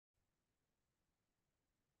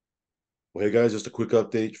Well, hey guys, just a quick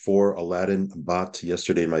update for Aladdin bot.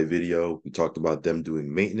 Yesterday in my video, we talked about them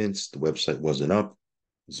doing maintenance. The website wasn't up.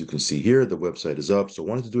 As you can see here, the website is up. So I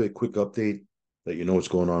wanted to do a quick update, let you know what's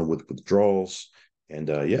going on with withdrawals, and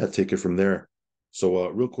yeah, take it from there. So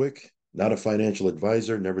real quick, not a financial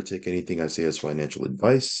advisor. Never take anything I say as financial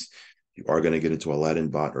advice. You are going to get into Aladdin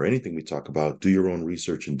bot or anything we talk about. Do your own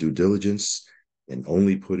research and due diligence, and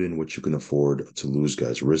only put in what you can afford to lose,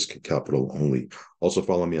 guys. Risk capital only. Also,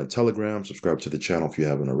 follow me on Telegram. Subscribe to the channel if you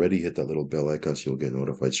haven't already. Hit that little bell icon so you'll get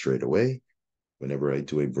notified straight away whenever I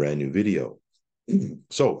do a brand new video.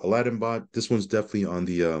 So, Aladdin bot. This one's definitely on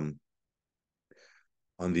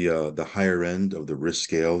the higher end of the risk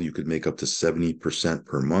scale. You could make up to 70%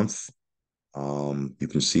 per month. You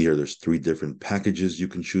can see here there's three different packages you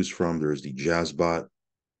can choose from. There's the Jazz bot,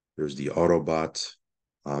 there's the Auto bot.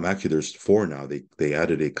 Actually, there's four now. They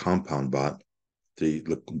added a compound bot, the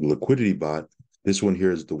liquidity bot. This one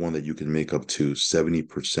here is the one that you can make up to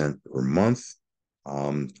 70% per month.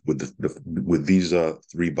 With these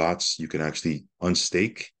three bots, you can actually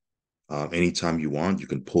unstake anytime you want. You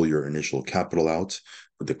can pull your initial capital out.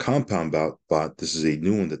 With the compound bot, this is a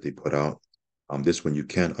new one that they put out. This one you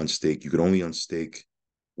can't unstake. You can only unstake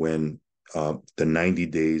when the 90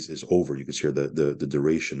 days is over. You can see here the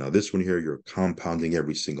duration. Now, this one here, you're compounding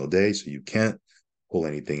every single day, so you can't pull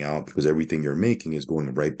anything out because everything you're making is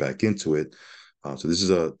going right back into it. So this is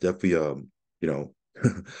definitely you know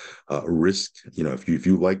a risk. If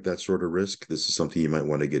you like that sort of risk, this is something you might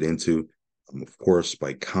want to get into. Of course,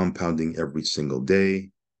 by compounding every single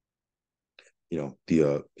day,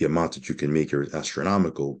 the amount that you can make are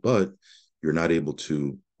astronomical, but you're not able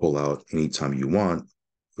to pull out anytime you want.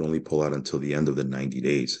 You can only pull out until the end of the 90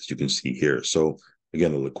 days, as you can see here. So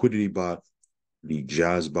again, the liquidity bot, the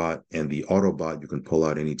Jazz bot, and the Auto bot, you can pull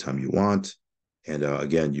out anytime you want. And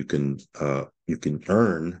again, you can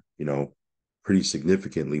earn, pretty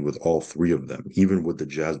significantly with all three of them. Even with the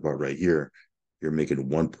Jazz bot right here, you're making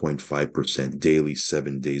 1.5% daily,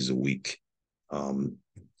 7 days a week. Um,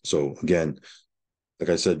 so again, like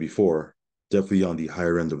I said before, definitely on the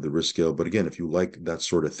higher end of the risk scale. But again, if you like that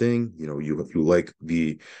sort of thing, if you like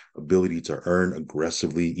the ability to earn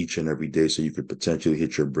aggressively each and every day, so you could potentially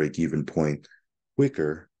hit your break-even point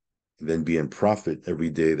quicker, and then be in profit every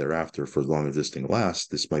day thereafter for as long as this thing lasts,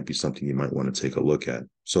 this might be something you might want to take a look at.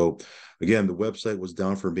 So again, the website was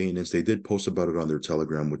down for maintenance. They did post about it on their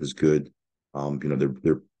Telegram, which is good.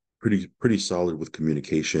 They're pretty solid with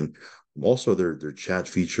communication. Also, their chat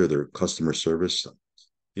feature, their customer service,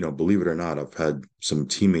 believe it or not, I've had some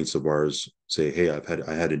teammates of ours say, "Hey, I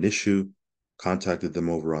had an issue," contacted them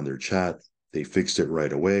over on their chat. They fixed it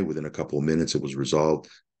right away. Within a couple of minutes, it was resolved.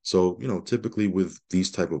 So, typically with these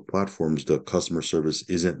type of platforms, the customer service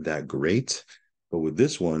isn't that great. But with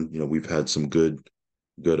this one, we've had some good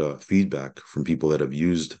feedback from people that have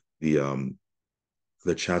used the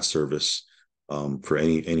chat service for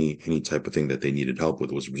any type of thing that they needed help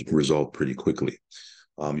with. Was resolved pretty quickly.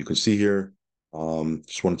 You can see here.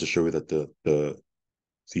 Just wanted to show you that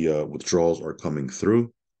the withdrawals are coming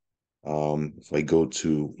through. If I go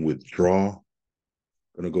to withdraw,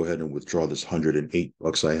 I'm going to go ahead and withdraw this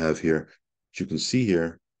 $108 I have here. As you can see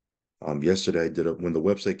here, yesterday I did it when the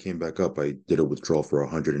website came back up. I did a withdrawal for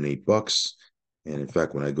 $108, and in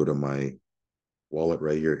fact, when I go to my wallet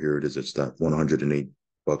right here, here it is. It's that $108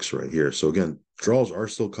 right here. So again, withdrawals are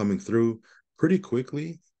still coming through pretty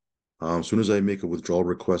quickly. As soon as I make a withdrawal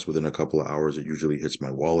request within a couple of hours, it usually hits my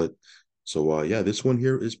wallet. So yeah, this one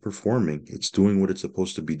here is performing. It's doing what it's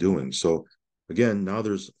supposed to be doing. So again, now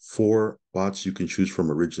there's four bots you can choose from.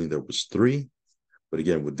 Originally there was three, but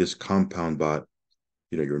again, with this compound bot,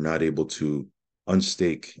 you're not able to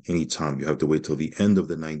unstake anytime. You have to wait till the end of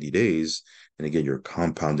the 90 days. And again, you're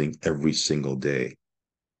compounding every single day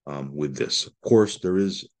with this. Of course, there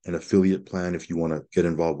is an affiliate plan if you want to get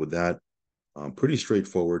involved with that. Pretty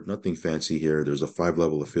straightforward, nothing fancy here. There's a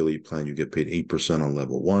 5-level affiliate plan. You get paid 8% on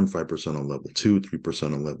level 1, 5% on level 2,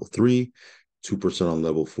 3% on level 3, 2% on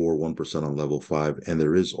level 4, 1% on level 5. And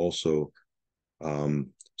there is also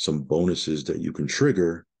some bonuses that you can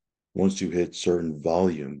trigger once you hit certain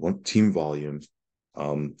volume, one team volume.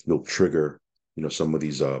 You'll trigger, some of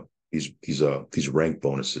these rank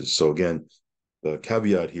bonuses. So again, the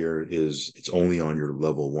caveat here is it's only on your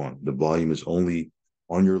level 1. The volume is only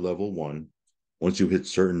on your level 1. Once you hit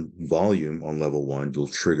certain volume on level 1, you'll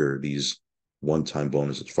trigger these one-time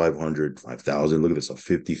bonuses, 500, 5,000. Look at this, a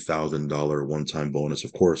 $50,000 one-time bonus.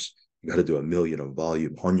 Of course, you got to do 1 million of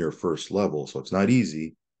volume on your first level. So it's not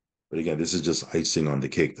easy. But again, this is just icing on the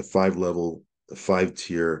cake. The 5-level, the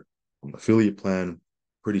 5-tier affiliate plan,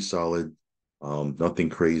 pretty solid, nothing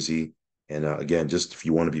crazy. And again, just if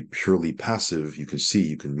you want to be purely passive, you can see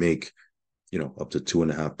you can make, up to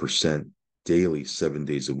 2.5% daily, 7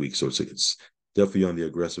 days a week. So it's definitely on the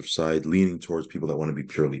aggressive side, leaning towards people that want to be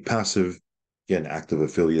purely passive. Again, active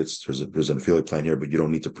affiliates. There's an affiliate plan here, but you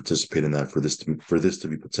don't need to participate in that for this to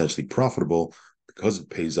be potentially profitable, because it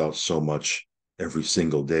pays out so much every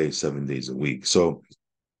single day, 7 days a week. So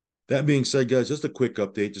that being said, guys, just a quick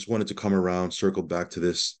update. Just wanted to come around, circle back to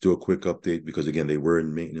this, do a quick update, because again, they were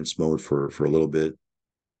in maintenance mode for a little bit,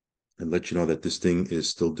 and let you know that this thing is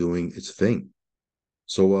still doing its thing.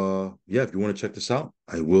 So yeah, if you want to check this out,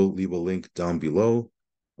 I will leave a link down below.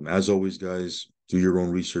 As always, guys, do your own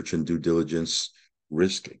research and due diligence.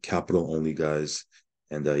 Risk capital only, guys.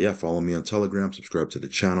 And yeah, follow me on Telegram, subscribe to the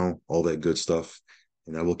channel, all that good stuff.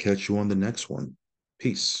 And I will catch you on the next one.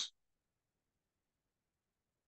 Peace.